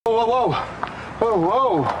whoa. Whoa,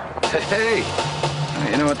 whoa. Hey,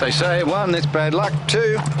 you know what they say, one, that's bad luck,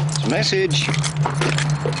 two, it's a message.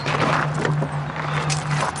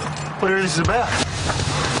 What is this about?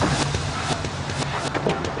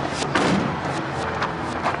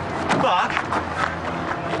 Mark?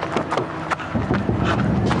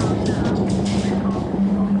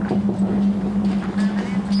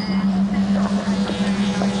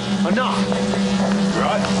 Enough.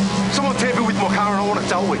 Right? Someone tampered with my car and I want it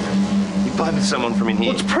dealt with. You're blaming someone from in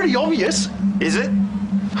here. Well, it's pretty obvious. Is it?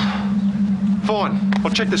 Fine.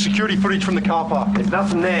 I'll check the security footage from the car park. There's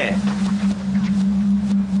nothing there.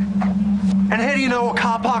 And how do you know what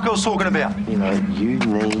car park I was talking about? You know, you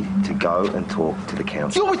need to go and talk to the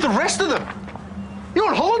council. You're with the rest of them. You're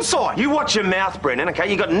on Holland's side. You watch your mouth, Brennan, okay?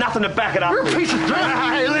 You got nothing to back it up. You're a piece of dirt.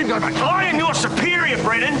 Hey, leave go back. I am your superior,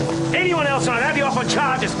 Brennan. Anyone else, and I'd have you off on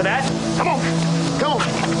charges for that. Come on. Come on.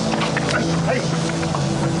 Hey.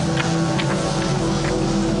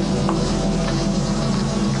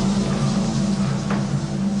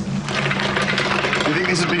 You think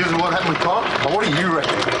this is because of what happened with Tom? Well, what do you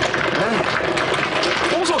reckon?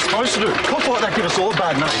 What was I supposed to do? Cops like that give us all a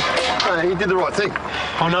bad name. Hey, he did the right thing.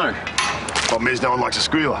 I know. Problem is, no one likes a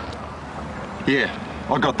squealer. Yeah,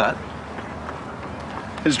 I got that.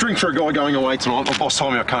 There's a drink for a guy going away tonight. My boss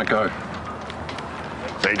told me I can't go.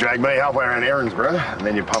 So you drag me halfway around errands, bro, and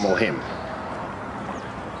then you pummel him.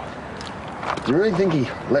 Do you really think he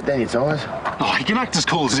let down your tyres? Oh, he can act as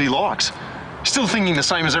cool as he likes. Still thinking the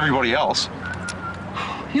same as everybody else.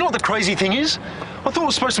 You know what the crazy thing is? I thought we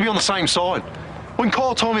were supposed to be on the same side. When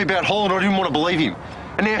Kyle told me about Holland, I didn't want to believe him.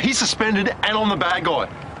 And now he's suspended and I'm the bad guy.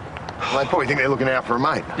 Well, they probably think they're looking out for a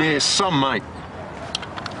mate. Yeah, some mate.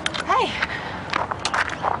 Hey.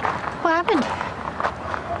 What happened?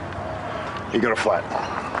 You got a flat.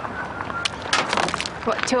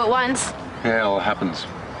 What, two at once? Yeah, well, it happens.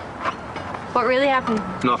 What really happened?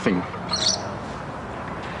 Nothing.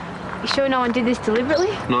 You sure no one did this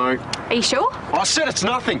deliberately? No. Are you sure? I said it's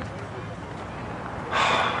nothing.